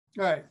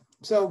All right.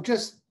 So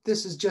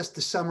this is just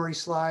the summary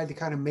slide, the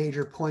kind of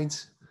major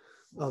points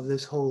of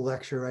this whole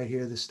lecture right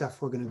here, the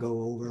stuff we're going to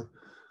go over.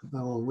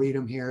 I won't read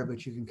them here,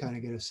 but you can kind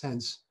of get a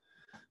sense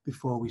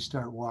before we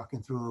start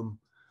walking through them,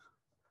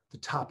 the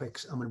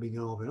topics I'm going to be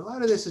going over. And a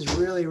lot of this is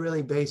really,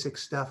 really basic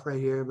stuff right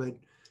here, but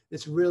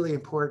it's really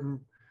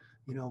important,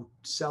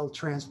 cell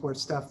transport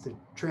stuff, the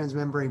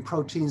transmembrane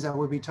proteins that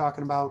we'll be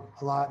talking about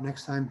a lot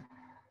next time.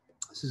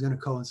 This is going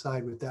to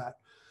coincide with that.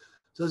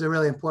 So those are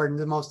really important,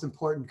 the most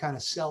important kind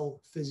of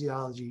cell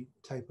physiology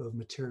type of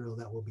material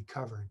that we'll be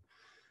covering.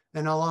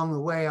 And along the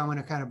way, I'm going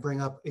to kind of bring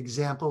up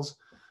examples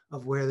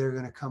of where they're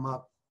going to come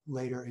up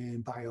later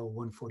in Bio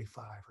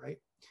 145, right?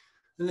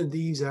 And then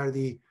these are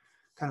the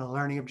kind of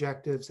learning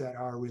objectives that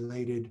are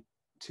related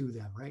to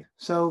them, right?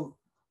 So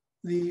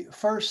the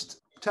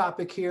first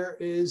topic here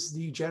is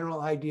the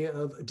general idea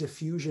of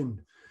diffusion,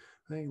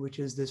 right? Which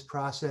is this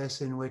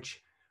process in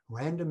which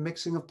random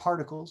mixing of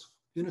particles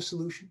in a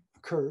solution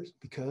occurs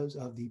because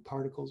of the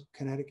particle's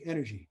kinetic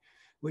energy,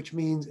 which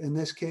means in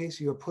this case,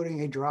 you're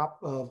putting a drop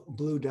of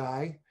blue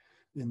dye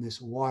in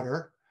this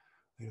water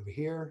right over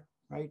here,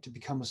 right, to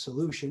become a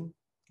solution.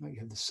 Right? You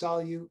have the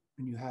solute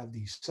and you have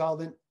the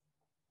solvent.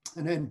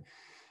 And then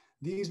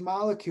these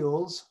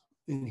molecules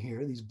in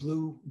here, these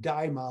blue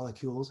dye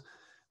molecules,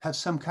 have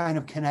some kind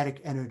of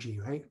kinetic energy,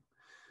 right?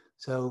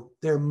 So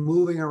they're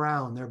moving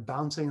around, they're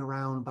bouncing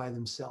around by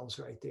themselves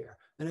right there.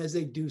 And as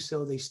they do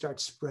so, they start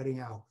spreading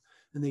out.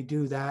 And they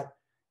do that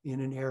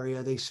in an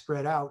area, they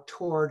spread out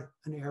toward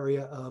an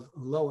area of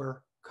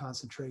lower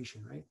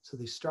concentration, right? So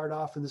they start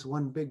off in this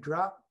one big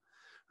drop,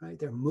 right?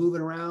 They're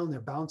moving around,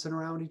 they're bouncing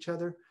around each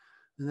other.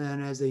 And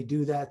then as they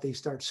do that, they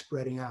start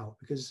spreading out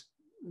because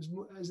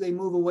as they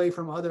move away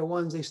from other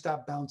ones, they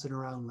stop bouncing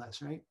around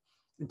less, right?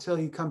 Until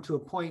you come to a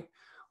point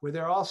where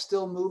they're all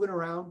still moving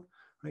around,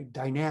 right?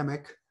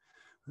 Dynamic,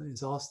 right?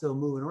 It's all still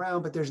moving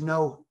around, but there's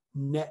no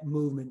net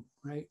movement,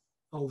 right?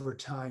 Over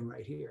time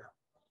right here.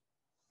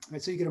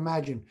 Right, so you can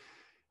imagine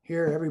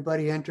here,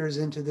 everybody enters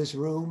into this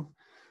room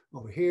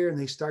over here and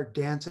they start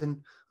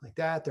dancing like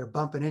that. They're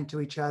bumping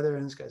into each other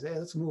and this guy's, hey,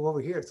 let's move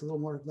over here. It's a little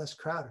more less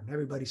crowded. And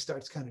everybody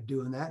starts kind of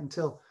doing that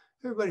until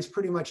everybody's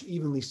pretty much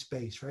evenly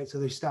spaced, right? So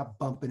they stop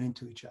bumping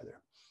into each other,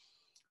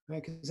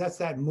 right? Because that's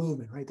that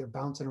movement, right? They're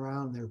bouncing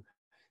around, they're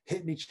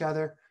hitting each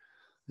other.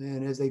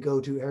 And as they go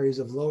to areas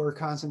of lower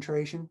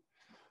concentration,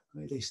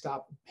 right, they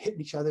stop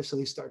hitting each other. So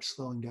they start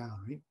slowing down,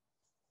 right?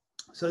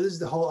 So this is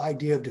the whole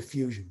idea of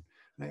diffusion,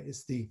 right?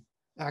 It's the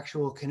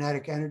actual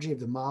kinetic energy of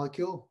the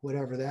molecule,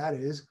 whatever that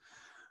is,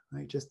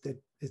 right? Just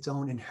that its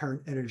own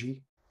inherent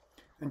energy.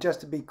 And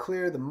just to be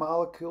clear, the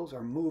molecules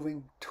are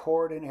moving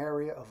toward an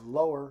area of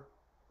lower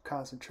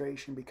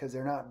concentration because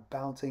they're not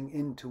bouncing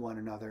into one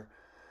another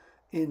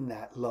in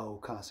that low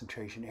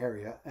concentration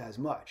area as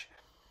much.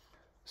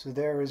 So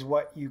there is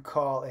what you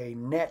call a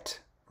net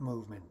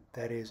movement,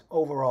 that is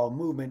overall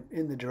movement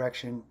in the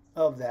direction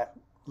of that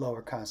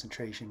lower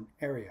concentration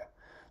area.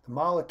 The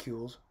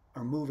molecules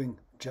are moving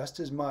just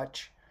as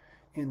much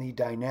in the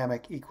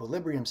dynamic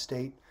equilibrium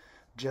state,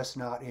 just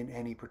not in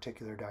any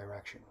particular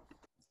direction.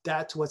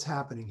 That's what's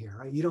happening here,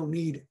 right? You don't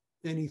need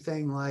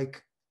anything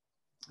like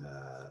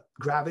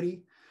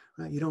gravity,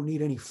 right? You don't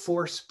need any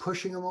force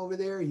pushing them over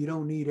there. You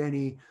don't need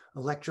any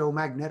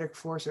electromagnetic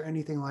force or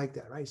anything like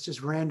that, right? It's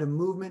just random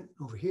movement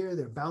over here.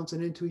 They're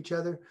bouncing into each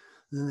other,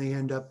 and then they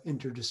end up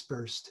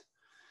interspersed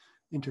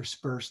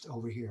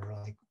over here,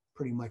 like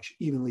pretty much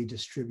evenly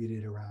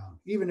distributed around,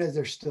 even as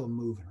they're still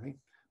moving, right?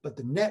 But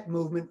the net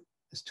movement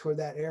is toward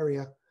that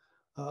area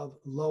of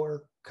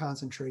lower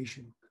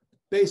concentration.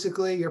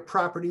 Basically, your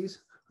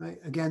properties, right?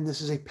 Again, this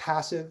is a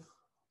passive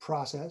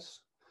process,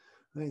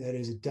 right? That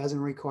is, it doesn't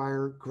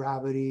require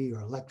gravity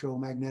or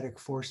electromagnetic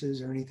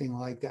forces or anything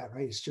like that,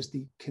 right? It's just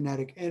the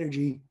kinetic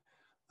energy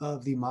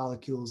of the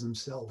molecules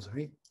themselves,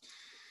 right?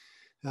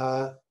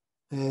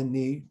 And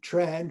the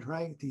trend,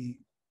 right? The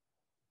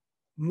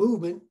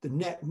movement, the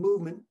net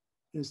movement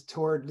is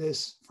toward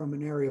this from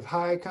an area of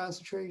high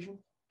concentration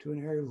to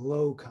an area of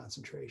low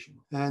concentration.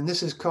 And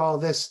this is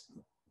called, this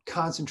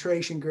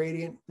concentration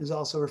gradient is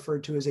also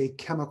referred to as a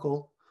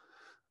chemical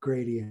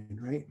gradient,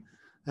 right?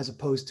 As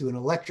opposed to an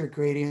electric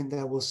gradient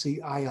that we'll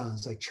see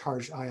ions, like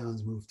charged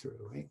ions move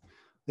through, right?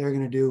 They're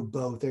going to do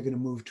both. They're going to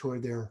move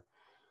toward their,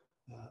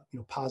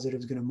 positive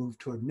is going to move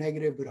toward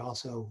negative, but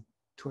also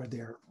toward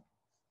their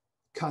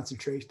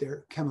concentration,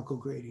 their chemical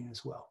gradient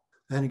as well.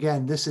 And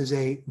again, this is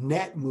a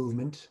net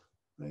movement,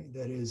 right?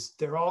 That is,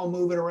 they're all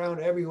moving around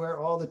everywhere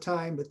all the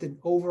time, but the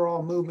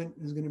overall movement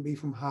is going to be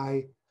from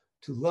high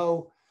to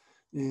low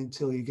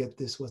until you get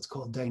this, what's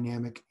called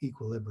dynamic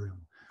equilibrium,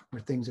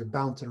 where things are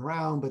bouncing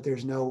around, but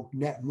there's no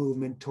net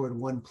movement toward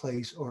one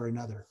place or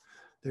another.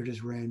 They're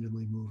just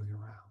randomly moving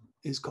around.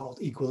 It's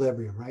called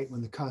equilibrium, right?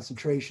 When the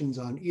concentrations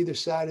on either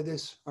side of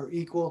this are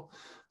equal,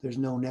 there's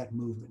no net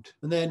movement.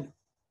 And then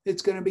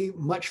it's going to be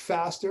much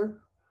faster,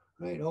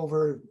 right?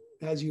 Over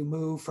as you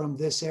move from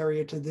this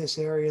area to this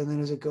area, and then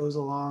as it goes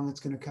along,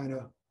 it's going to kind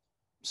of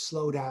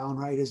slow down,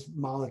 right? As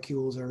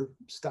molecules are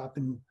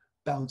stopping,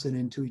 bouncing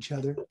into each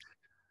other,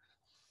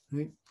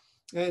 right?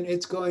 And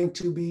it's going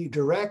to be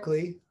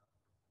directly,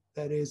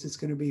 that is, it's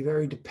going to be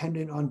very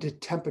dependent on the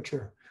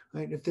temperature,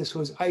 right? If this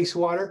was ice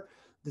water,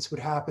 this would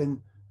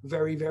happen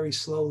very, very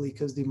slowly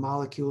because the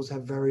molecules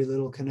have very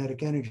little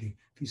kinetic energy.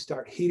 If you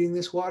start heating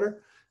this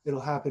water,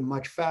 it'll happen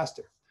much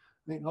faster.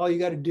 Right? All you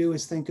got to do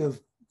is think of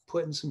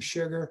putting some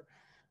sugar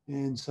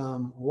and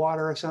some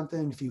water or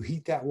something. If you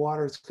heat that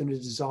water, it's going to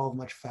dissolve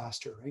much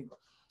faster, right?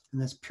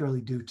 And that's purely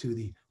due to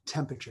the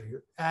temperature.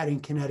 You're adding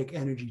kinetic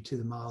energy to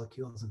the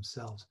molecules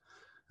themselves.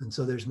 And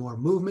so there's more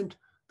movement.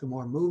 The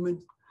more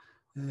movement,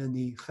 and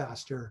the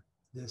faster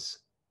this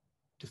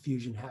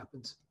diffusion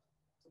happens,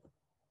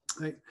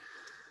 right?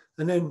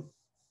 And then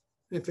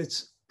if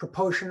it's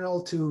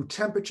proportional to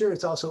temperature,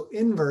 it's also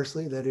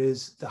inversely. That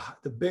is,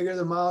 the bigger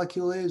the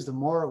molecule is, the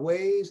more it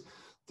weighs,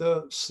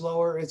 the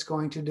slower it's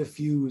going to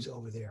diffuse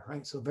over there,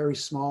 right? So very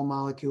small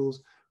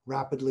molecules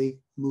rapidly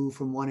move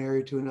from one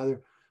area to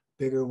another.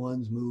 Bigger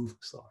ones move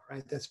slower,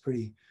 right? That's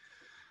pretty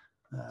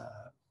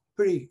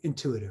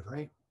intuitive,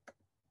 right?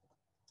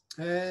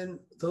 And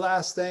the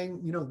last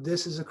thing,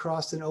 this is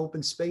across an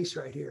open space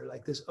right here,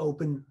 like this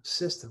open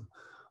system.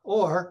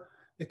 Or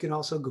it can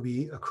also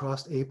be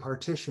across a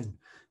partition.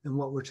 And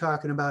what we're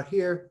talking about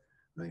here,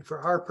 right, for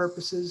our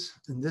purposes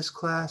in this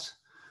class,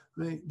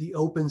 right, the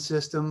open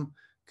system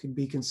could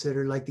be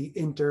considered like the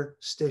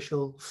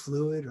interstitial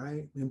fluid,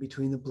 right, in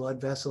between the blood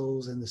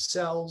vessels and the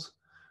cells,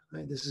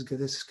 right?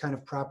 This kind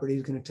of property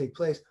is going to take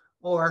place.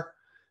 Or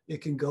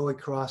it can go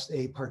across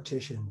a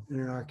partition. And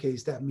in our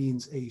case, that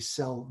means a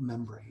cell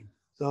membrane.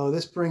 So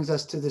this brings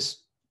us to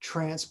this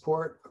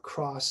transport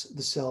across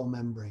the cell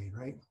membrane,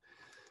 right?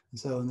 And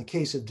so in the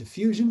case of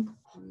diffusion,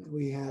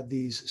 we have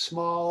these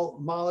small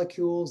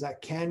molecules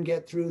that can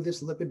get through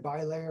this lipid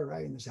bilayer,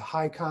 right? And there's a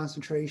high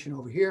concentration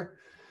over here.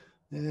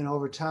 And then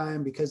over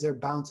time, because they're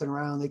bouncing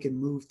around, they can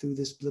move through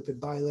this lipid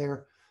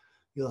bilayer.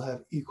 You'll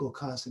have equal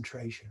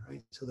concentration,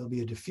 right? So there'll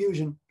be a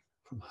diffusion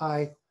from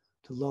high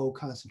to low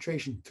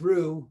concentration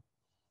through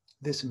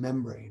this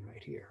membrane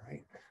right here,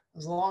 right?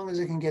 As long as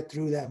it can get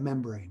through that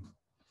membrane.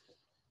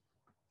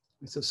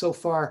 And so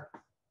far,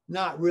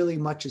 not really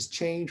much has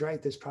changed, right?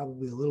 There's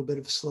probably a little bit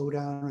of a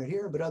slowdown right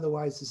here, but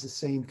otherwise it's the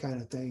same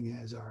kind of thing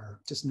as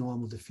our just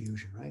normal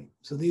diffusion, right?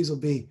 So these will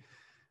be,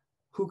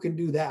 who can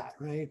do that,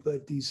 right?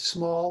 But these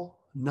small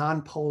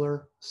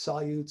nonpolar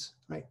solutes,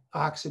 right?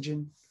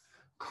 Oxygen,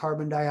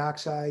 carbon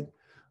dioxide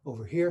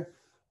over here.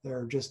 There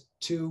are just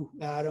 2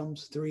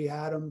 atoms, 3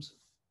 atoms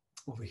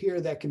over here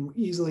that can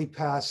easily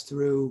pass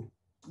through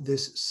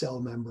this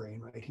cell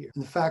membrane right here.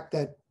 And the fact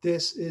that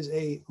this is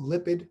a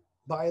lipid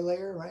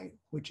bilayer, right,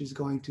 which is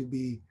going to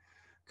be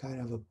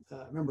kind of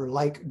remember,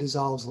 like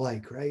dissolves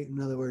like, right? In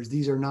other words,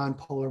 these are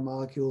nonpolar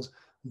molecules.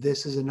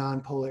 This is a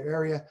nonpolar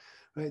area,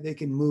 right? They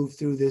can move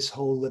through this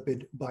whole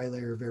lipid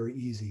bilayer very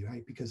easy,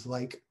 right? Because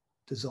like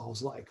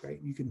dissolves like, right?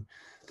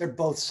 They're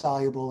both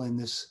soluble in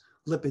this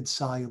lipid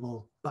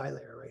soluble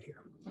bilayer right here.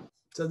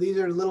 So these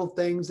are little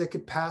things that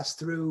could pass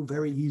through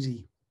very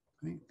easy,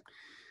 right?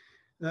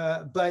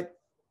 But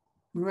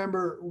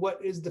remember,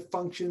 what is the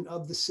function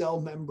of the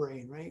cell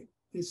membrane, right?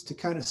 It's to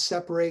kind of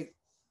separate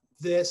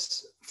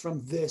this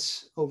from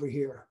this over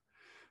here,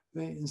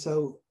 right? And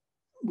so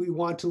we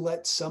want to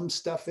let some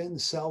stuff in. The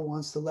cell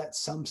wants to let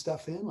some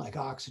stuff in, like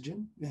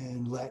oxygen,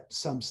 and let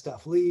some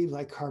stuff leave,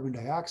 like carbon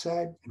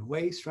dioxide and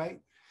waste,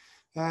 right?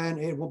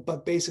 And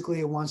but basically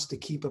it wants to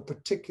keep a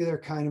particular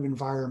kind of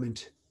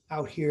environment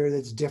out here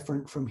that's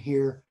different from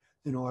here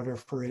in order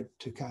for it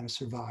to kind of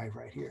survive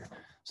right here.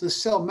 So the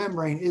cell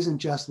membrane isn't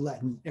just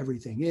letting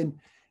everything in.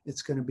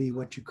 It's going to be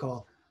what you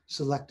call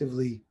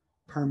selectively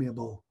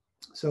permeable.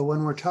 So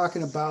when we're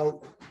talking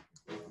about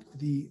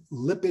the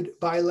lipid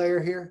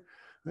bilayer here,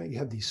 right, you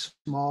have these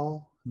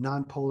small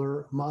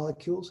nonpolar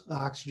molecules,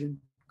 oxygen,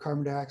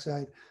 carbon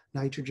dioxide,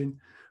 nitrogen,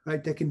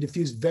 right, that can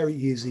diffuse very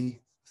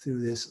easy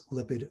through this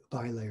lipid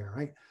bilayer,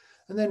 right?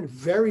 And then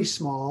very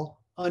small,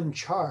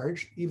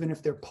 uncharged, even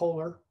if they're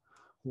polar,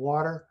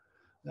 water,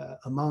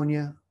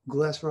 ammonia,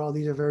 glycerol,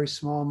 these are very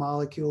small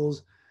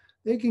molecules.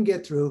 They can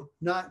get through,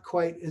 not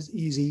quite as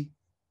easy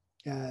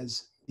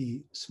as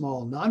the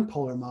small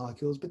nonpolar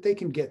molecules, but they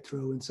can get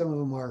through, and some of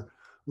them are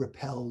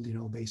repelled,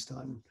 based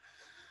on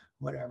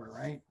whatever,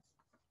 right?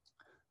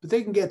 But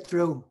they can get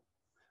through.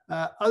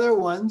 Other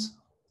ones,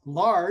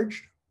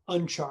 large,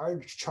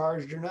 uncharged,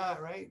 charged or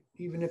not, right?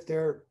 Even if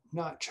they're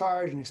not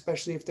charged, and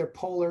especially if they're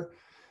polar,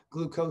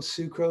 glucose,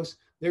 sucrose,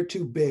 they're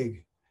too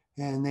big,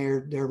 and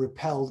they're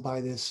repelled by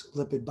this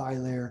lipid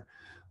bilayer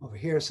over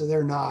here. So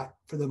they're not,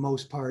 for the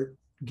most part,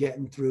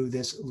 getting through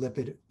this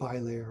lipid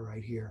bilayer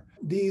right here.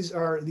 These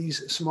are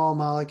these small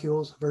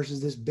molecules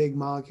versus this big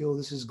molecule.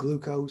 This is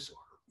glucose,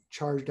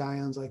 charged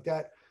ions like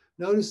that.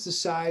 Notice the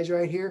size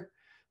right here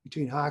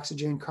between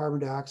oxygen, carbon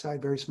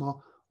dioxide, very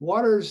small.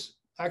 Water's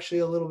actually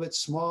a little bit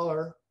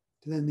smaller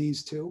than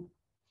these two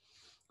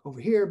over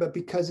here, but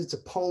because it's a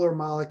polar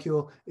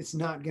molecule, it's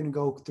not going to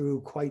go through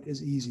quite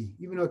as easy,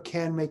 even though it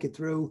can make it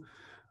through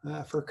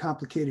for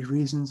complicated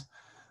reasons.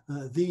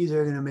 These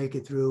are going to make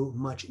it through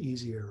much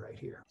easier right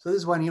here. So this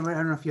is one, I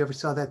don't know if you ever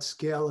saw that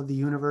scale of the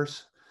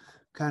universe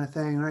kind of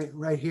thing,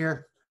 right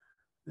here.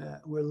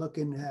 we're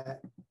looking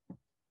at,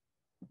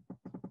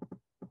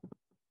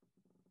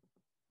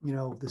 you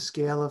know, the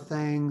scale of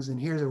things. And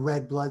here's a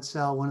red blood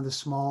cell, one of the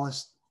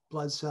smallest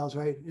blood cells,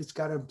 right? It's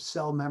got a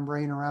cell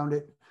membrane around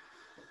it.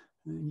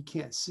 You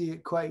can't see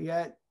it quite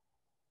yet,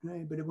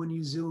 right? But when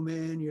you zoom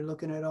in, you're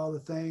looking at all the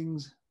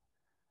things.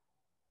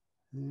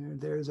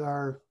 There's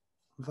our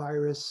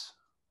virus.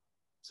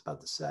 It's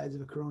about the size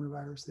of a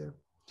coronavirus there.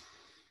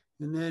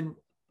 And then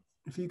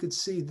if you could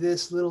see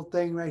this little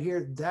thing right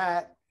here,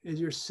 that is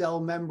your cell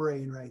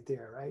membrane right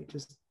there, right?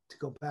 Just to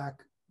go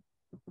back.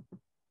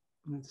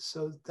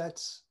 So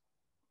that's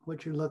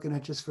what you're looking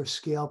at just for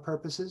scale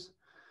purposes.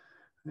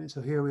 Right,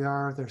 so here we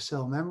are with our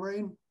cell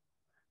membrane.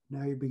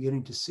 Now you're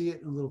beginning to see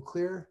it a little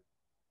clearer.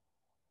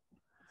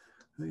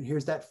 Right,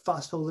 here's that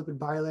phospholipid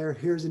bilayer.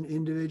 Here's an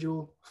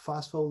individual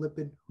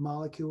phospholipid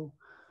molecule.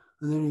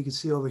 And then you can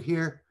see over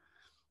here,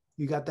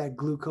 you got that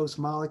glucose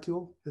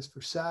molecule just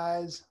for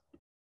size.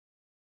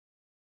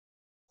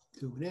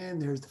 Zooming in,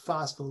 there's the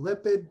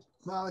phospholipid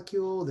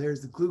molecule.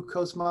 There's the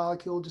glucose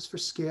molecule just for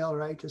scale,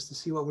 right? Just to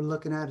see what we're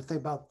looking at and think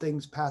about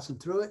things passing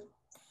through it.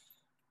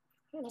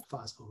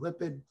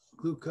 Phospholipid,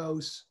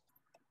 glucose.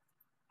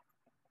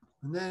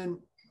 And then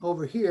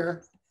over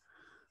here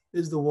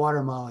is the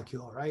water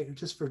molecule, right?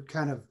 Just for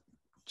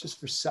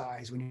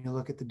size, when you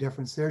look at the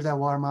difference, there's that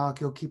water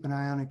molecule, keep an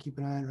eye on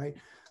it, right?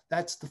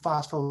 That's the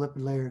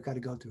phospholipid layer you've got to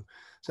go through.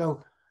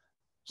 So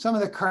some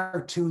of the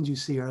cartoons you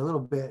see are a little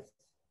bit,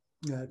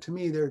 to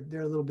me, they're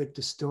a little bit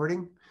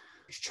distorting,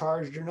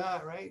 charged or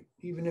not, right?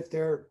 Even if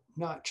they're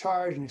not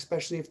charged, and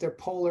especially if they're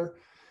polar,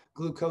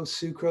 glucose,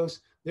 sucrose,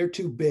 they're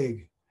too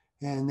big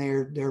and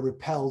they're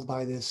repelled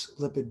by this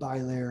lipid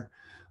bilayer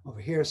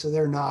over here. So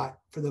they're not,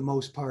 for the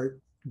most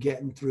part,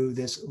 getting through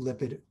this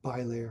lipid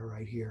bilayer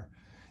right here.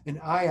 And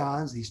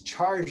ions, these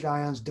charged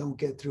ions, don't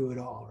get through at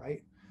all,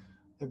 right?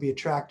 They'll be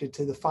attracted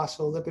to the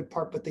phospholipid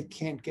part, but they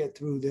can't get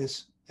through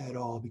this at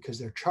all because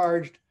they're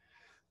charged.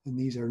 And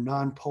these are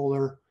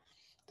non-polar.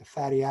 The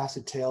fatty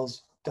acid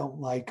tails don't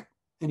like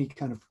any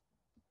kind of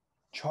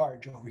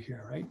charge over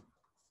here, right?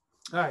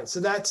 All right, so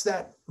that's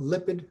that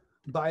lipid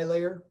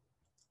bilayer.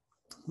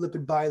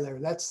 Lipid bilayer,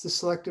 that's the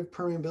selective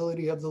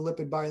permeability of the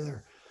lipid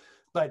bilayer.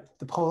 But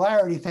the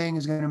polarity thing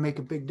is going to make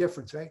a big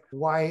difference, right?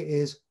 Why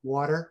is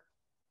water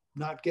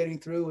not getting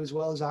through as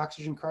well as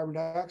oxygen, carbon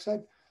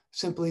dioxide?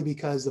 Simply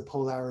because the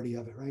polarity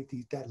of it, right?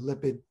 That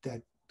lipid,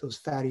 those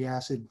fatty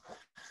acid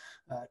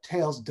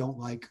tails don't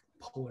like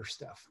polar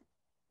stuff,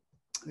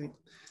 right?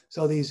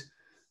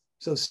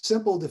 So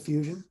simple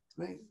diffusion,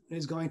 right,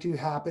 is going to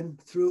happen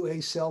through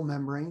a cell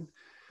membrane,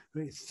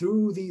 right,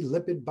 through the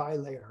lipid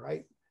bilayer,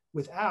 right,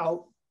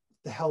 without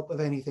the help of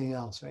anything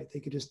else, right?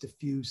 They could just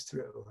diffuse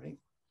through, right?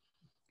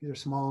 These are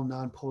small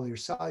non-polar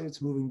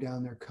solutes moving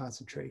down their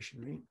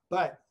concentration, right?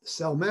 But the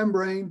cell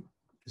membrane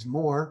is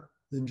more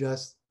than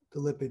just the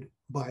lipid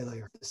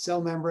bilayer. The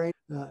cell membrane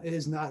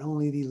is not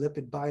only the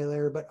lipid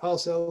bilayer, but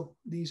also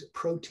these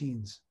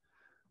proteins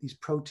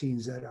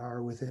that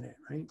are within it,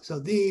 right? So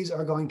these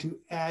are going to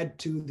add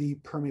to the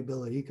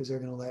permeability because they're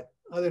going to let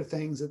other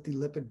things that the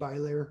lipid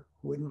bilayer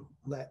wouldn't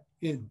let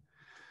in,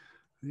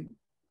 right?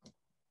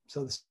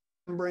 So the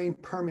membrane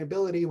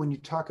permeability, when you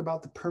talk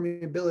about the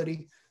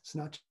permeability, it's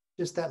not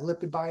just that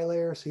lipid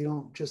bilayer. So you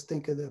don't just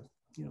think of the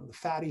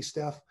fatty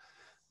stuff,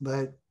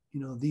 but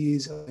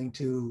these are going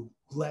to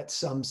let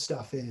some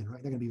stuff in,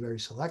 right? They're going to be very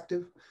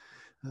selective,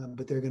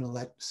 but they're going to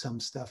let some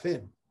stuff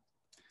in.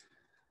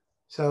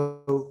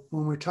 So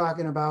when we're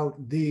talking about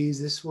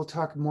we'll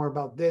talk more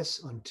about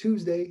this on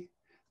Tuesday,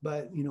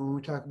 but when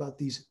we talk about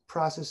these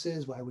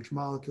processes, which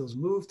molecules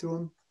move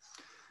through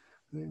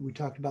them, we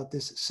talked about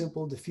this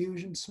simple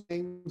diffusion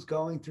swings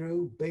going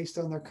through based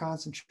on their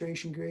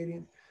concentration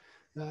gradient.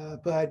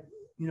 But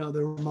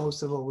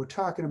most of what we're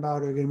talking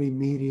about are going to be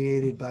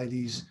mediated by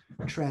these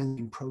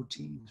transmembrane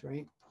proteins,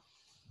 right?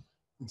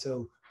 And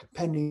so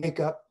depending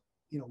makeup,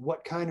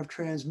 what kind of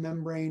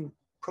transmembrane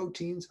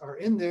proteins are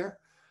in there,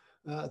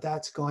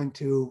 that's going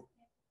to,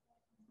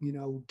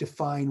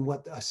 define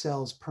what a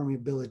cell's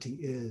permeability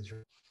is.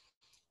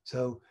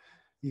 So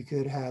you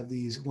could have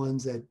these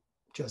ones that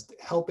just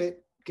help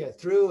it get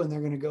through, and they're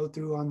going to go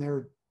through on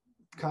their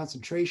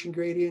concentration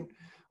gradient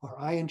or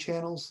ion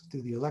channels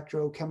through the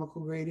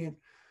electrochemical gradient.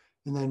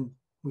 And then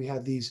we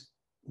have these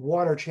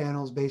water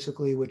channels,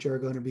 basically, which are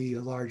going to be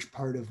a large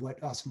part of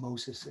what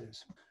osmosis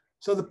is.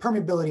 So the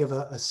permeability of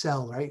a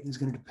cell, right, is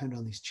going to depend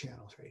on these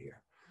channels right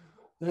here.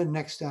 And then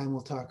next time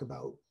we'll talk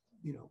about,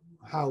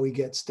 how we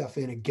get stuff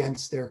in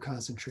against their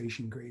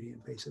concentration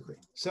gradient, basically.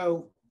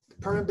 So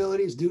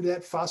permeability is due to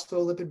that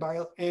phospholipid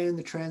bilayer and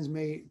the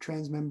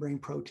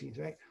transmembrane proteins,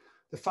 right?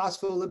 The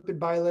phospholipid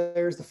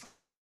bilayer is the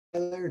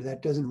bilayer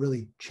that doesn't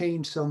really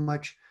change so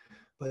much,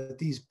 but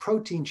these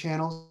protein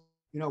channels,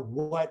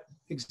 what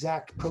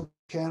exact protein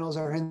channels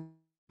are in,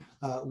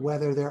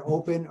 whether they're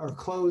open or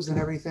closed and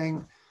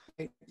everything,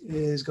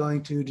 is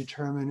going to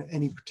determine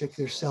any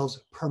particular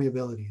cell's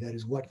permeability. That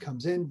is what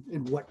comes in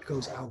and what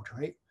goes out,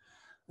 right?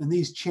 And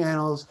these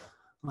channels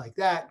like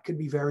that could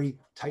be very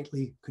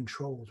tightly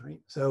controlled, right?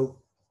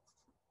 So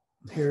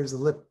here's the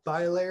lip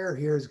bilayer.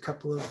 Here's a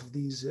couple of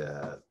these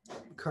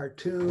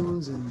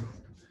cartoons and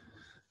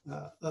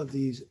of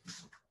these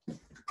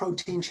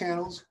protein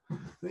channels,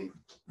 right?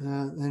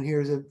 And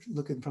here's a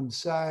looking from the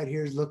side.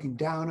 Here's looking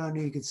down on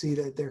it. You can see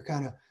that they're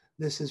kind of,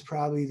 this is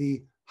probably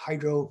the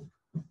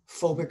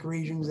hydrophobic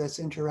regions that's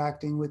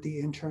interacting with the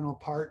internal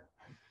part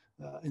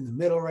in the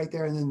middle right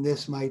there. And then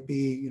this might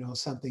be, you know,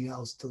 something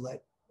else to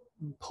let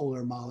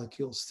polar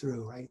molecules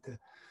through, right?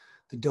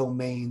 The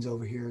domains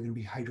over here are going to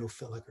be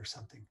hydrophilic or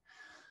something.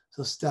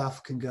 So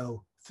stuff can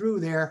go through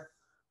there,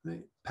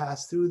 right?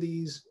 Pass through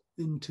these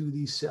into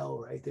the cell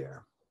right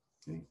there.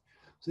 Okay?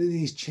 So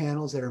these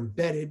channels that are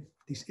embedded,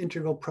 these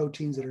integral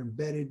proteins that are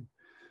embedded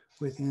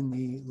within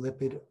the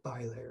lipid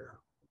bilayer.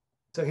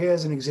 So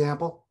here's an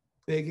example,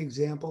 big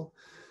example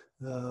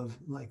of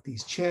like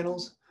these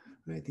channels,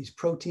 right? These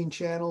protein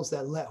channels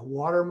that let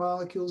water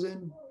molecules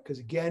in, because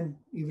again,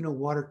 even though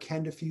water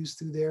can diffuse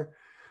through there,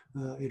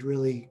 it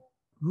really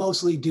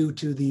mostly due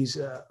to these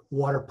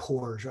water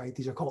pores, right?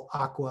 These are called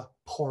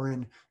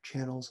aquaporin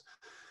channels.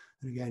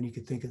 And again, you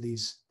could think of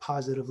these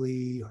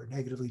positively or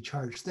negatively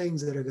charged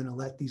things that are going to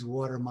let these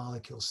water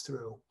molecules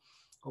through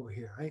over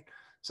here, right?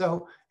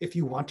 So if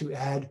you want to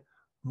add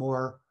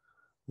more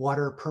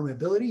water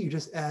permeability, you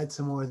just add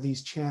some more of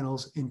these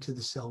channels into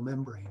the cell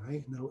membrane,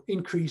 right? And it'll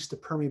increase the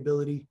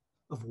permeability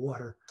of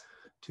water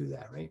to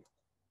that, right?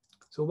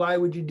 So why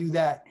would you do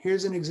that?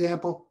 Here's an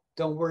example.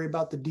 Don't worry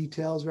about the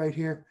details right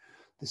here.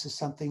 This is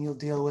something you'll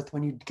deal with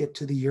when you get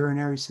to the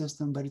urinary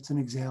system, but it's an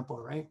example,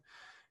 right?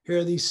 Here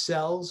are these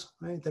cells,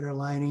 right, that are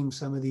lining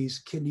some of these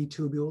kidney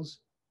tubules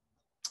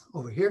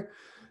over here.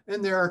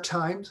 And there are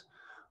times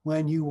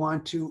when you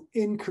want to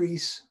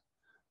increase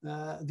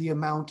the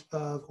amount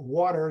of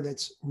water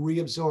that's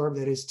reabsorbed,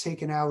 that is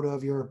taken out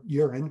of your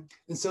urine.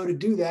 And so to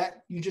do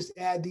that, you just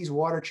add these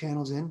water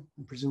channels in,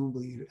 and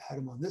presumably you add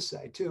them on this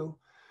side too.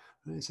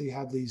 Right? So you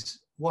have these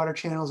water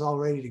channels all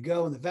ready to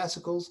go in the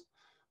vesicles.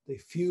 They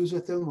fuse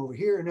with them over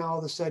here. And now all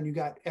of a sudden you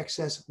got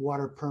excess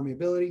water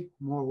permeability.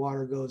 More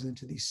water goes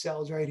into these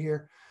cells right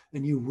here,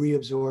 and you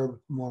reabsorb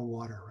more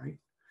water, right?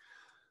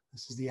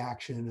 This is the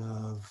action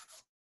of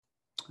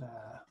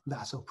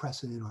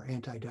vasopressin or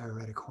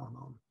antidiuretic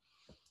hormone,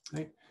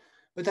 right?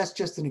 But that's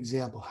just an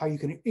example how you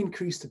can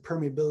increase the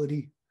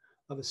permeability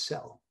of a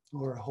cell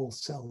or a whole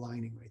cell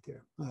lining right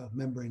there,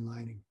 membrane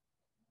lining,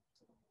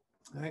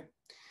 all right?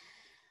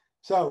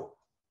 So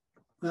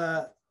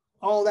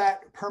all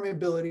that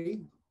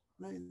permeability,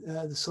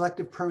 right? The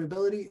selective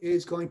permeability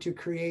is going to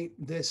create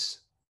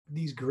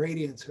these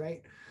gradients,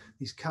 right?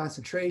 These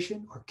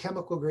concentration or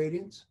chemical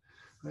gradients,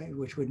 right?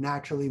 Which would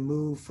naturally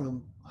move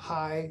from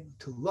high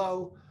to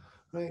low,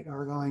 right?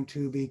 Are going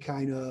to be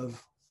kind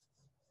of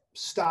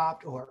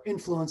stopped or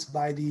influenced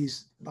by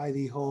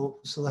the whole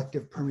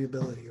selective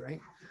permeability,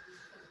 right?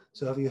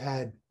 So if you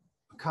had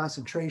a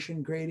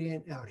concentration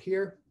gradient out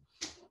here,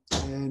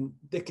 and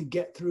they could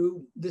get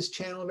through this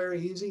channel very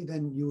easy,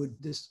 then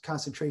this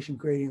concentration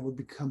gradient would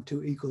become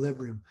to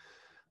equilibrium.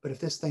 But if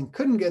this thing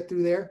couldn't get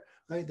through there,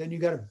 right, then you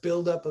got a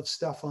buildup of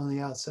stuff on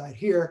the outside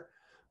here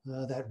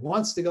that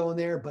wants to go in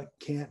there, but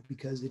can't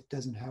because it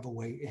doesn't have a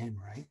way in,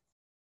 right?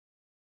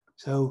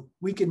 So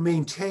we can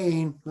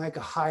maintain like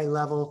a high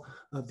level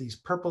of these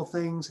purple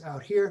things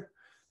out here,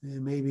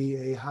 and maybe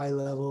a high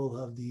level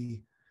of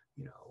the,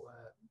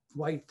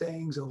 white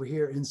things over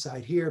here,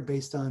 inside here,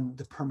 based on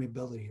the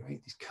permeability,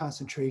 right? These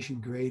concentration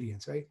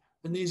gradients, right?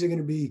 And these are going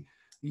to be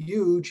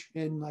huge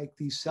in like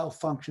these cell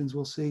functions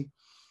we'll see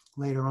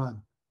later on.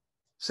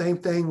 Same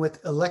thing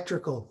with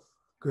electrical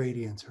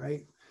gradients,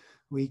 right?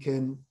 We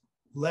can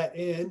let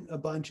in a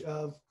bunch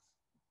of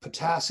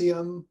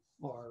potassium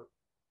or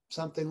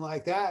something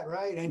like that,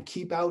 right? And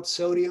keep out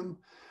sodium,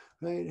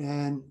 right?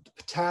 And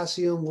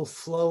potassium will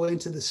flow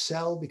into the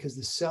cell because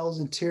the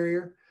cell's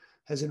interior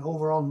has an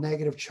overall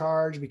negative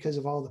charge because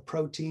of all the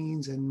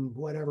proteins and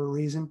whatever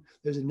reason,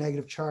 there's a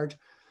negative charge.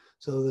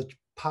 So the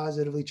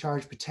positively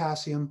charged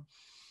potassium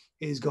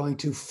is going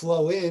to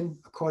flow in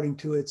according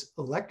to its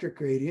electric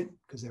gradient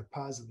because they're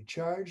positively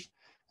charged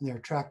and they're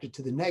attracted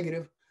to the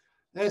negative.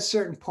 At a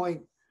certain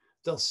point,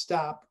 they'll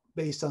stop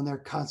based on their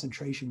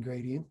concentration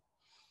gradient.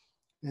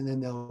 And then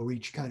they'll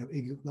reach kind of,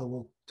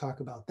 we'll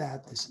talk about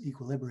that, this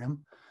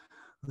equilibrium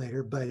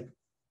later, but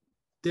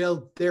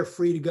they're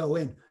free to go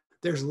in.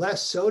 There's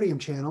less sodium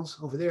channels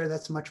over there.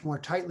 That's much more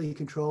tightly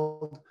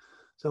controlled.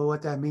 So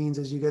what that means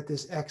is you get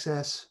this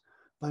excess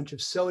bunch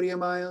of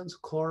sodium ions,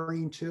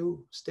 chlorine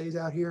too stays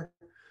out here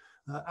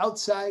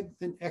outside,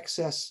 and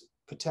excess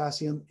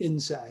potassium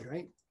inside,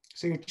 right?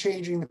 So you're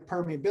changing the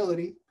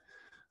permeability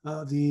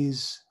of the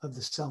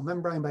cell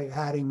membrane by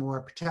adding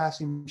more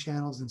potassium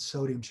channels and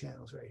sodium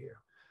channels right here.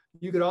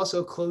 You could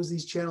also close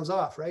these channels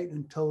off, right?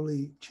 And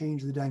totally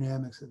change the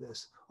dynamics of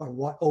this,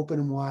 or open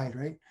them wide,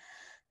 right?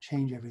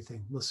 Change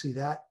everything. We'll see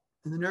that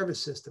in the nervous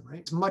system, right?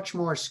 It's much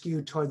more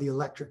skewed toward the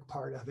electric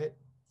part of it,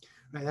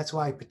 right? That's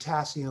why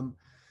potassium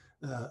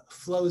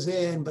flows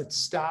in, but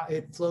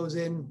it flows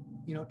in,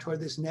 toward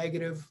this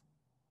negative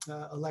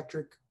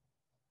electric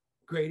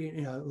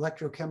gradient,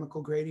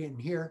 electrochemical gradient in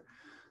here.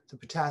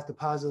 the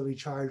positively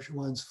charged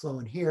ones flow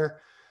in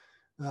here,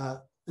 and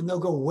they'll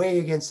go way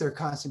against their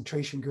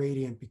concentration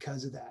gradient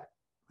because of that,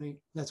 right?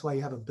 That's why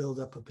you have a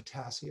buildup of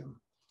potassium.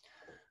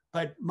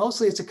 But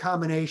mostly it's a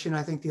combination.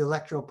 I think the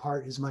electro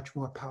part is much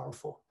more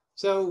powerful.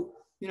 So,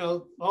 you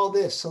know, all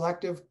this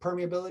selective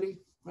permeability,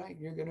 right?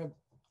 You're going to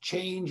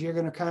change, you're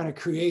going to kind of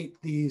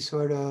create these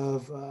sort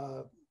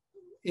of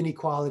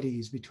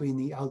inequalities between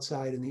the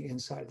outside and the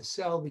inside of the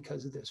cell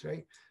because of this,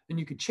 right? And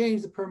you could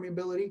change the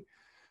permeability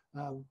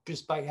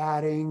just by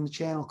adding the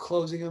channel,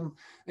 closing them.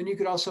 And you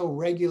could also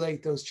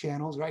regulate those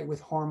channels, right,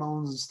 with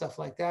hormones and stuff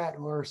like that,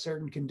 or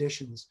certain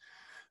conditions,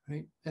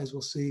 right, as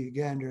we'll see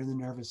again during the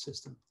nervous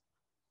system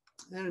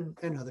and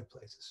other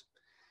places.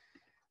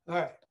 All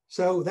right,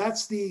 so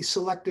that's the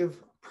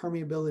selective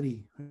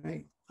permeability,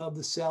 right, of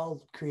the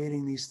cell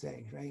creating these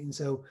things, right? And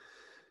so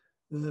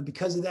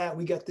because of that,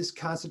 we got this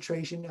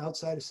concentration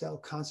outside of cell,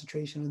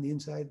 concentration on the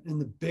inside.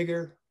 And the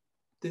bigger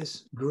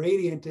this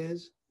gradient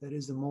is, that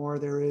is, the more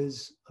there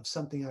is of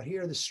something out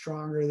here, the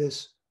stronger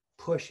this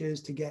push is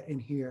to get in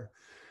here,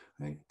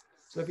 right?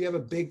 So if you have a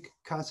big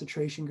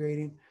concentration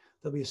gradient,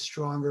 there'll be a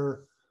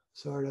stronger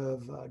sort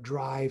of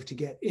drive to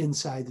get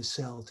inside the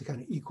cell to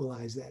kind of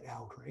equalize that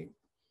out, right?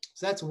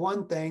 So that's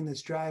one thing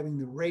that's driving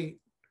the rate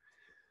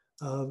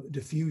of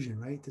diffusion,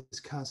 right? This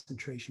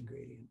concentration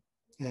gradient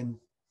and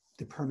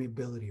the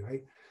permeability,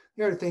 right?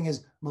 The other thing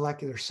is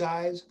molecular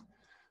size,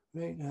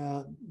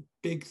 right?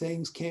 Big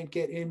things can't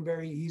get in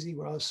very easy,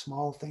 whereas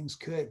small things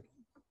could,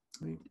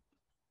 right?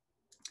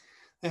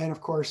 And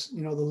of course,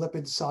 you know, the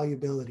lipid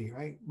solubility,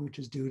 right? Which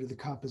is due to the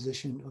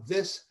composition of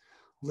this.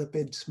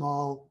 Lipid,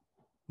 small,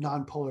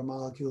 non-polar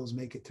molecules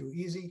make it through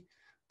easy.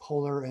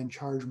 Polar and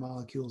charged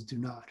molecules do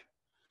not.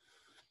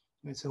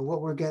 Right? So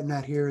what we're getting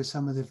at here is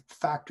some of the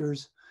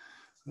factors,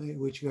 right,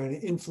 which are going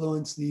to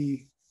influence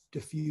the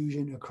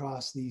diffusion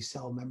across the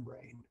cell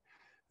membrane.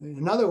 And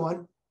another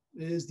one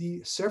is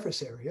the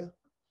surface area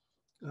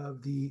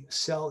of the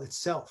cell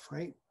itself,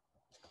 right?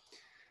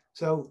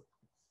 So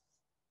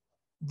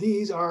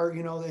these are,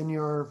 you know, in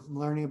your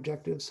learning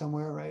objectives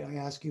somewhere, right? I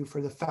ask you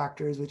for the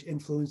factors which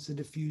influence the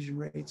diffusion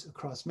rates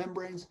across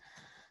membranes.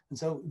 And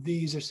so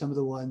these are some of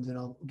the ones, and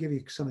I'll give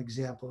you some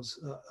examples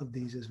of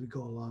these as we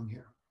go along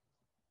here.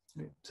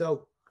 Right.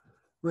 So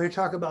we're going to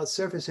talk about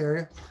surface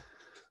area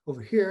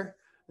over here.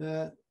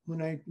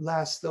 When I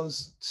last,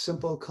 those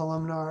simple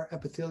columnar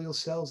epithelial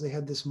cells, they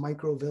had this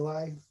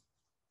microvilli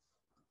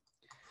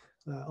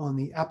on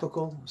the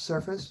apical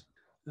surface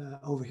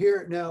over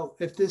here. Now,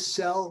 if this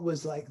cell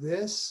was like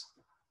this,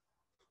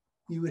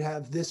 you would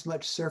have this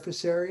much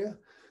surface area.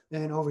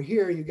 And over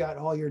here, you got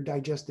all your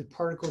digested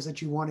particles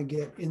that you want to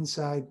get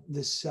inside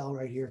this cell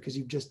right here, because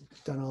you've just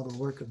done all the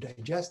work of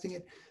digesting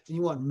it, and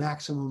you want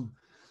maximum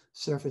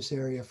surface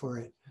area for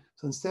it.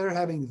 So instead of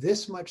having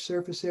this much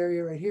surface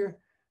area right here,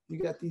 you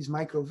got these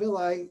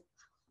microvilli,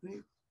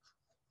 right,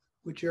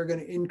 which are going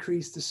to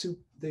increase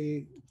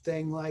the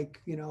thing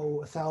like, you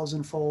know,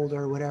 1,000-fold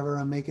or whatever.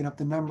 I'm making up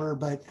the number,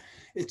 but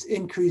it's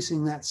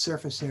increasing that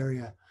surface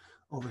area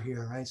over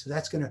here, right? So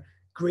that's going to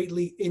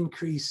greatly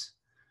increase,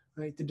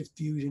 right, the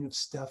diffusion of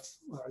stuff,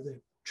 or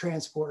the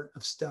transport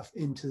of stuff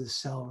into the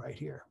cell right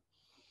here.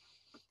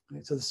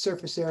 Right, so the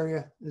surface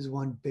area is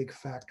one big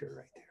factor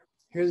right there.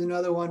 Here's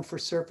another one for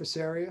surface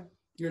area.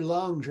 Your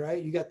lungs,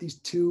 right? You got these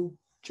two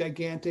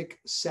gigantic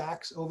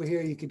sacs over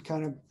here. You could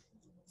kind of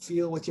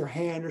feel with your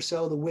hand or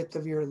so the length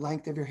of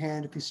your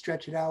hand, if you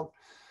stretch it out,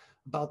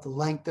 about the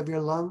length of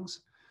your lungs,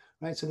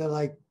 right? So they're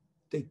like,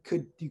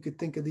 you could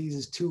think of these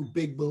as two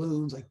big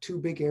balloons, like two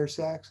big air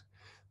sacs.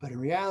 But in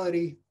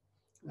reality,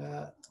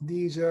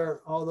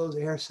 all those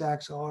air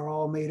sacs are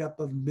all made up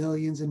of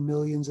millions and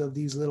millions of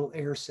these little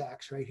air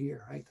sacs right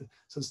here, right?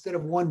 So instead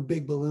of one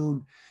big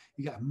balloon,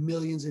 you got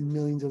millions and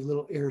millions of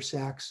little air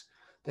sacs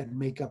that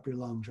make up your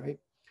lungs, right?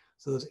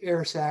 So those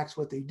air sacs,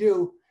 what they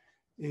do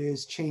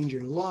is change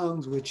your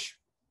lungs, which,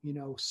 you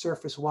know,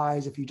 surface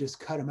wise, if you just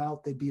cut them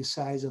out, they'd be the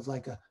size of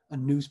like a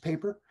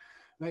newspaper,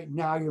 right?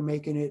 Now you're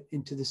making it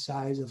into the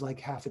size of like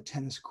half a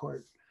tennis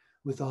court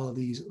with all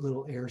these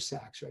little air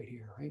sacs right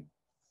here, right?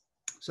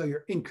 So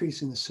you're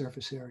increasing the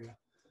surface area.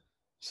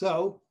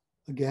 So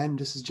again,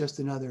 this is just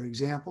another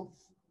example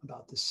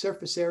about the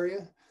surface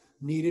area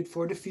needed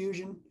for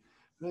diffusion,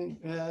 right?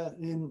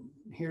 And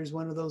here's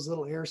one of those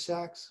little air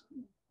sacs.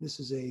 This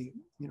is a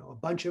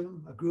bunch of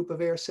them, a group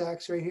of air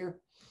sacs right here.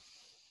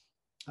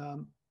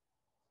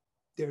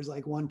 There's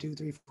like 1, 2,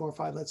 3, 4,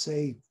 5, let's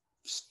say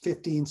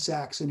 15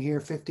 sacs in here,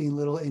 15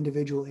 little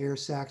individual air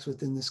sacs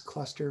within this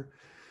cluster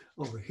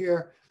over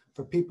here.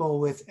 For people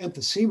with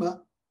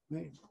emphysema,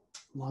 right?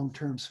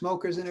 Long-term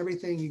smokers and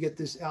everything, you get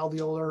this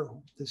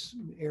alveolar, this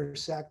air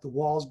sac, the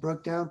walls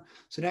broke down.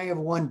 So now you have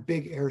one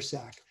big air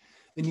sac,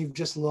 and you've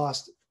just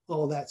lost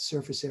all that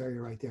surface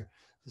area right there.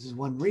 This is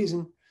one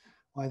reason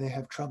why they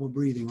have trouble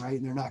breathing, right?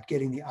 And they're not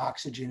getting the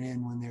oxygen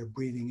in when they're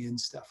breathing in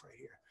stuff right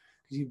here,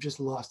 because you've just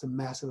lost a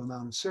massive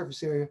amount of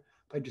surface area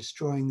by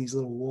destroying these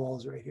little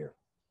walls right here.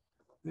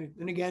 Right?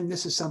 And again,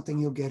 this is something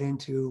you'll get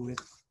into with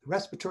the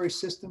respiratory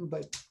system,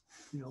 but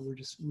you know,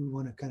 we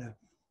want to kind of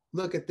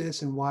look at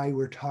this and why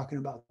we're talking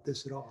about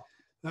this at all.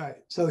 All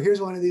right, so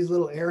here's one of these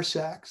little air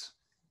sacs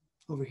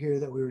over here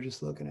that we were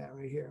just looking at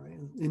right here, right?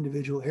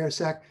 Individual air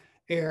sac,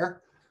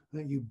 air,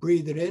 you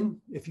breathe it in.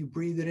 If you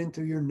breathe it in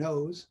through your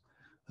nose,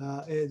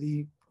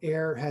 the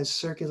air has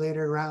circulated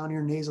around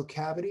your nasal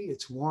cavity.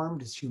 It's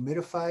warmed, it's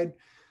humidified.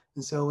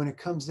 And so when it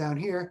comes down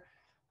here,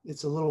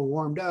 it's a little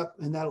warmed up,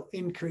 and that'll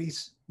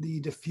increase the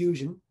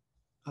diffusion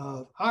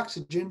of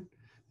oxygen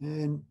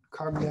and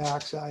carbon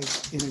dioxide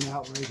in and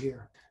out right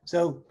here.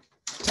 So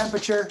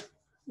temperature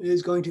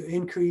is going to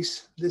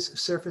increase this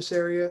surface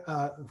area,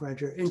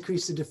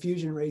 increase the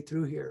diffusion rate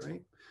through here,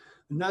 right?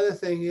 Another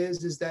thing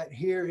is that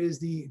here is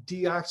the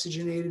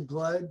deoxygenated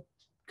blood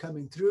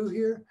coming through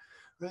here,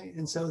 right?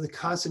 And so the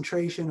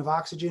concentration of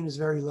oxygen is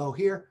very low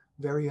here,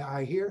 very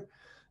high here.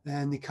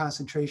 And the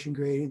concentration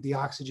gradient, the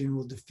oxygen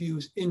will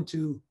diffuse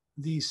into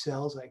these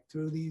cells, like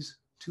through these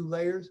two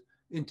layers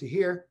into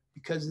here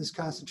because of this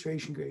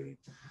concentration gradient.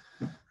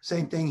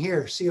 Same thing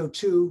here,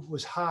 CO2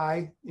 was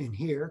high in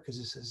here because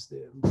this is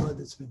the blood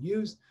that's been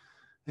used,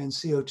 and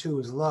CO2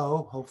 is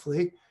low,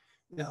 hopefully,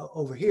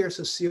 over here.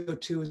 So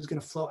CO2 is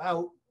going to flow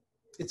out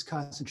its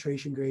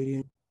concentration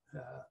gradient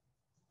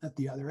at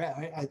the other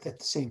end, at the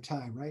same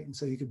time, right? And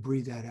so you could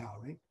breathe that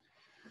out, right?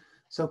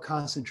 So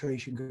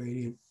concentration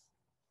gradient.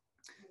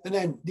 And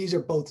then these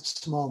are both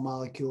small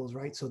molecules,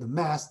 right? So the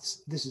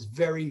mass, this is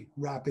very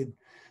rapid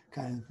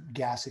kind of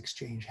gas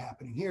exchange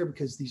happening here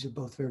because these are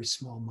both very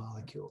small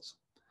molecules.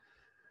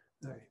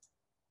 All right.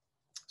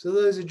 So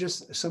those are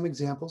just some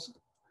examples.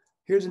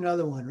 Here's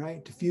another one,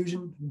 right?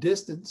 Diffusion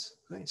distance,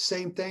 right?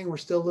 Same thing. We're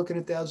still looking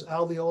at those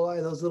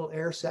alveoli, those little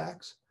air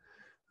sacs,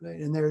 right?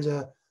 And there's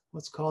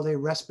what's called a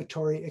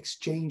respiratory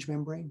exchange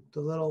membrane,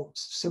 the little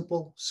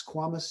simple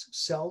squamous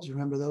cells.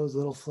 Remember those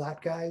little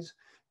flat guys?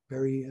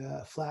 Very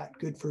flat,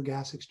 good for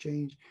gas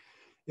exchange.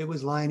 It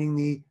was lining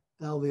the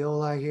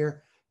alveoli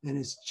here, and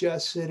it's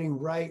just sitting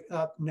right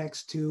up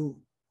next to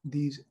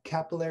these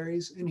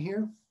capillaries in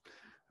here.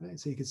 Right?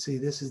 So you can see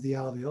this is the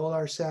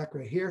alveolar sac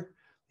right here,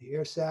 the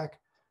air sac,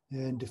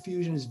 and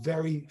diffusion is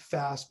very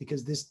fast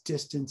because this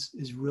distance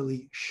is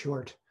really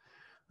short.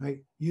 Right?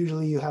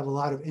 Usually you have a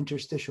lot of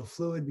interstitial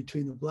fluid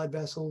between the blood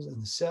vessels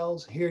and the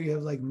cells. Here you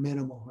have like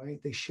minimal,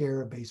 right? They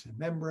share a basement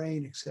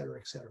membrane, et cetera,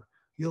 et cetera.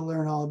 You'll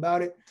learn all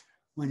about it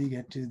when you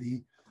get to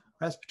the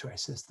respiratory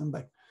system,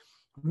 but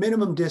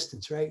minimum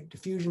distance, right?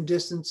 Diffusion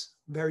distance,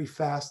 very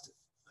fast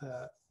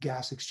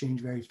gas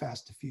exchange, very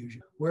fast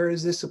diffusion. Where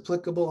is this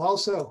applicable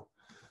also?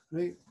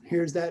 Right?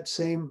 Here's that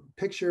same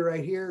picture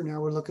right here.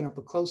 Now we're looking up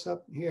a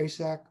close-up, air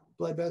sac,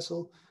 blood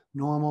vessel,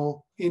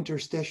 normal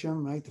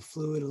interstitium, right? The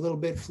fluid, a little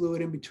bit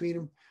fluid in between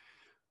them,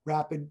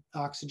 rapid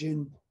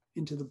oxygen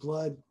into the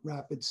blood,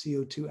 rapid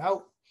CO2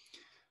 out.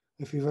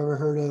 If you've ever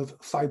heard of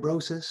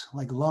fibrosis,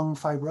 like lung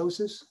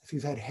fibrosis, if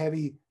you've had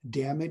heavy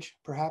damage,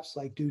 perhaps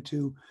like due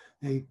to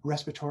a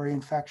respiratory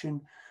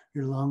infection,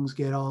 your lungs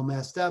get all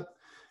messed up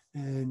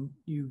and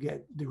you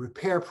get the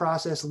repair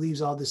process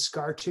leaves all this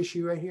scar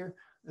tissue right here.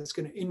 That's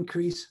going to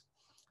increase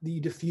the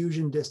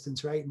diffusion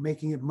distance, right?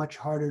 Making it much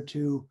harder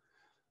to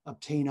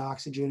obtain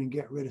oxygen and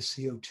get rid of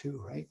CO2,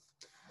 right?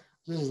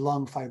 This is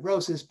lung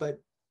fibrosis, but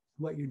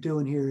what you're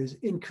doing here is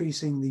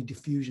increasing the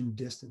diffusion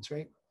distance,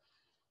 right?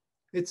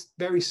 It's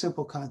very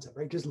simple concept,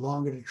 right? Just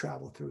longer to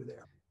travel through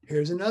there.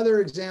 Here's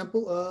another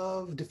example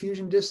of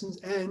diffusion distance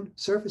and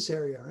surface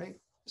area, right?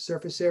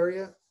 Surface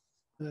area,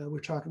 we're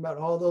talking about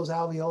all those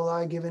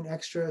alveoli given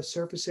extra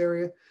surface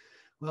area.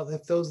 Well,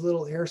 if those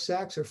little air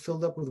sacs are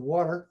filled up with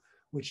water,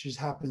 which just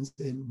happens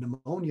in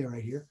pneumonia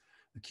right here,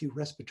 acute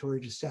respiratory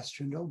distress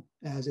syndrome,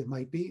 as it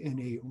might be in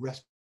a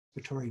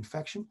respiratory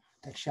infection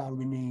that shall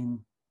remain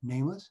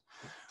nameless.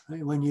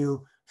 Right? When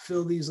you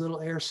fill these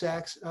little air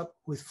sacs up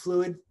with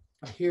fluid,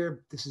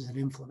 here, this is an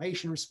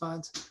inflammation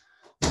response.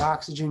 The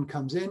oxygen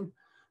comes in.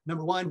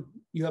 Number one,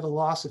 you have a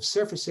loss of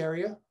surface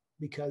area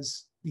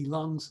because the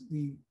lungs,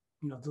 the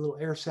little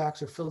air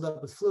sacs are filled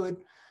up with fluid,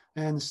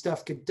 and the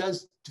stuff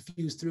does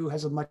diffuse through,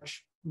 has a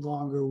much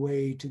longer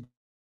way to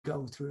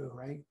go through,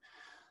 right?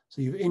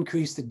 So you've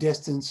increased the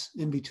distance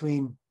in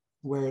between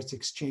where it's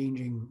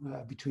exchanging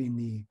between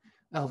the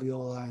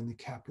alveoli and the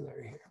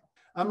capillary here.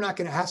 I'm not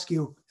going to ask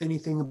you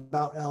anything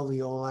about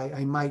alveoli.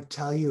 I might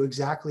tell you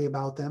exactly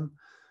about them.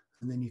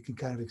 And then you can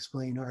kind of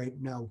explain, all right,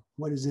 now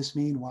what does this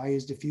mean? Why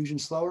is diffusion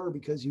slower?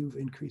 Because you've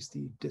increased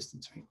the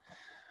distance, right?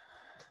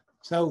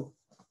 So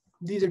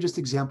these are just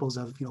examples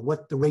of,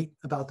 what the rate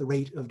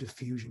of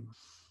diffusion.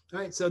 All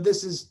right, so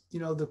this is,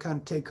 the kind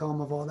of take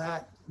home of all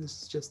that.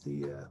 This is just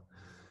the,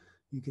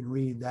 you can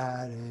read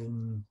that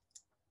and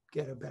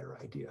get a better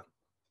idea.